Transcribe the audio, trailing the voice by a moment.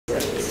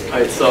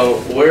Alright, so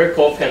we're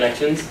Co-op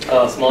Connections,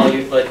 a small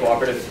youth-led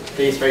cooperative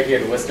based right here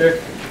in Worcester.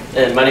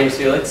 And my name is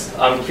Felix.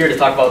 I'm here to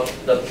talk about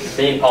the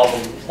main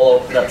problem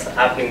that's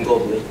happening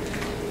globally.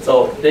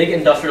 So big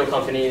industrial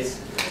companies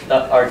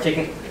that are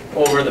taking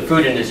over the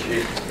food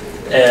industry,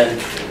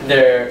 and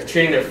they're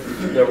treating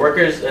their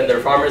workers and their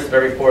farmers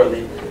very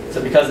poorly.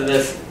 So because of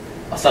this,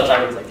 such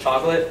items like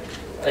chocolate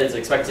is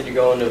expected to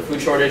go into a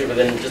food shortage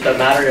within just a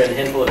matter of a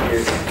handful of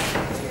years.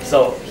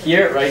 So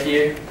here, right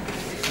here,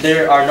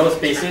 there are no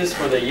spaces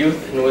for the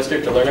youth in Worcester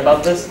to learn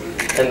about this,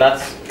 and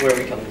that's where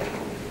we come in.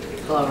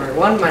 Hello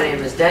everyone, my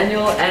name is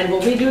Daniel, and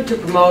what we do to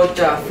promote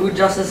food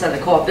justice and the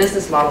co-op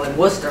business model in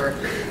Worcester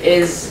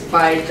is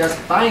by just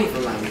buying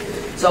from them.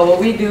 So what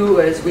we do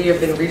is we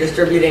have been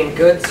redistributing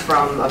goods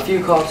from a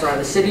few co-ops around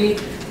the city,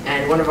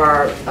 and one of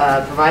our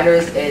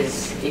providers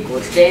is Equal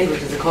Exchange,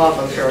 which is a co-op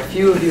I'm sure a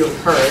few of you have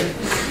heard.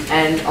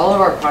 And all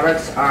of our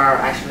products are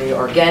actually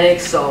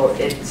organic, so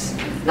it's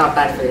not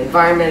bad for the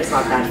environment, it's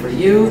not bad for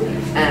you,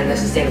 and they're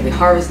sustainably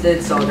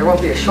harvested, so there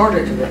won't be a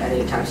shortage of it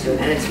anytime soon.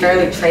 And it's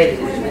fairly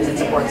traded, which means it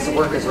supports the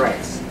workers'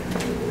 rights.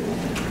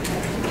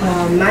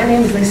 My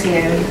name is Lacey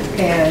Ann,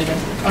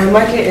 and our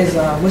market is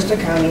Worcester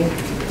County.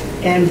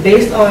 And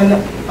based on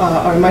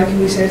our market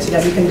research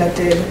that we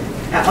conducted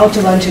at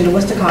Ultra Lunch in the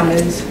Worcester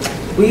Commons,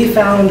 we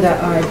found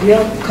that our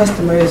ideal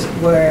customers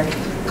were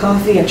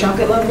coffee and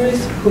chocolate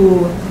lovers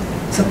who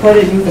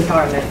supported youth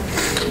empowerment.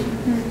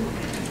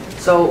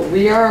 So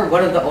we are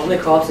one of the only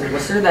co-ops in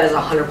Worcester that is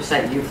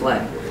 100%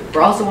 youth-led.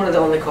 We're also one of the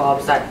only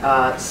co-ops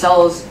that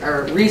sells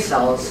or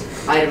resells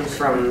items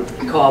from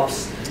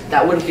co-ops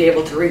that wouldn't be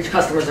able to reach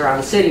customers around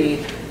the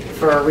city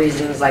for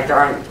reasons like they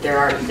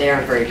aren't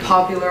very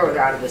popular, or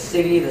they're out of the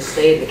city, the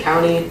state, the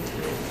county,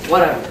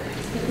 whatever.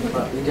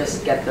 But we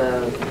just get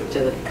to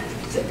the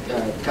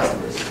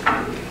customers.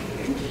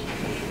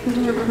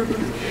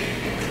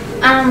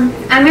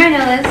 I'm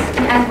Marinellis,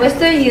 and as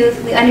Worcester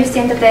youth, we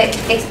understand that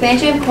the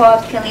expansion of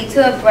co-ops can lead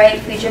to a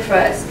bright future for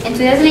us. In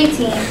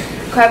 2018,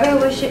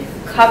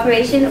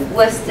 Corporation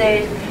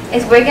Worcester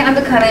is working on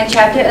becoming a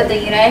chapter of the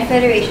United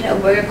Federation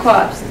of Worker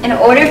Co-ops. In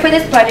order for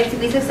this project to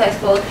be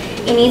successful,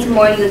 it needs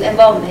more youth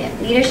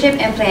involvement, leadership,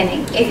 and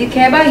planning. If you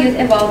care about youth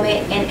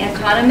involvement in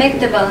economic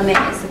development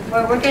and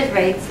support workers'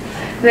 rights,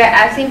 we are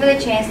asking for the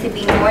chance to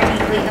be more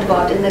deeply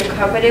involved in the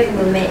cooperative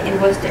movement in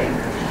Worcester.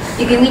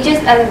 You can reach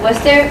us at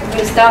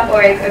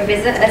worcesterroots.org or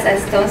visit us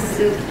at Stone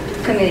Soup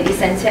Community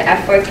Center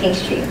at 4 King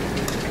Street.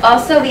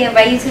 Also, we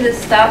invite you to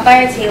stop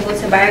by our table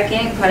to buy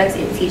organic products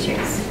and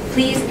t-shirts.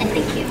 Please and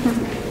thank you.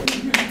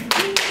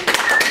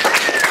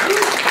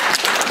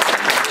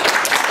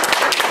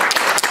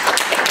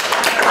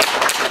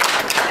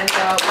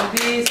 We'll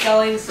be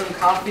selling some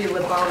coffee,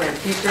 lip balm, and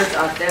t-shirts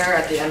out there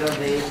at the end of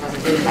the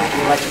presentation if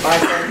you'd like to buy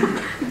some.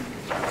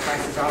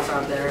 Prices are also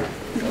out there.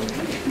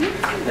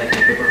 Thank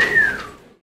you.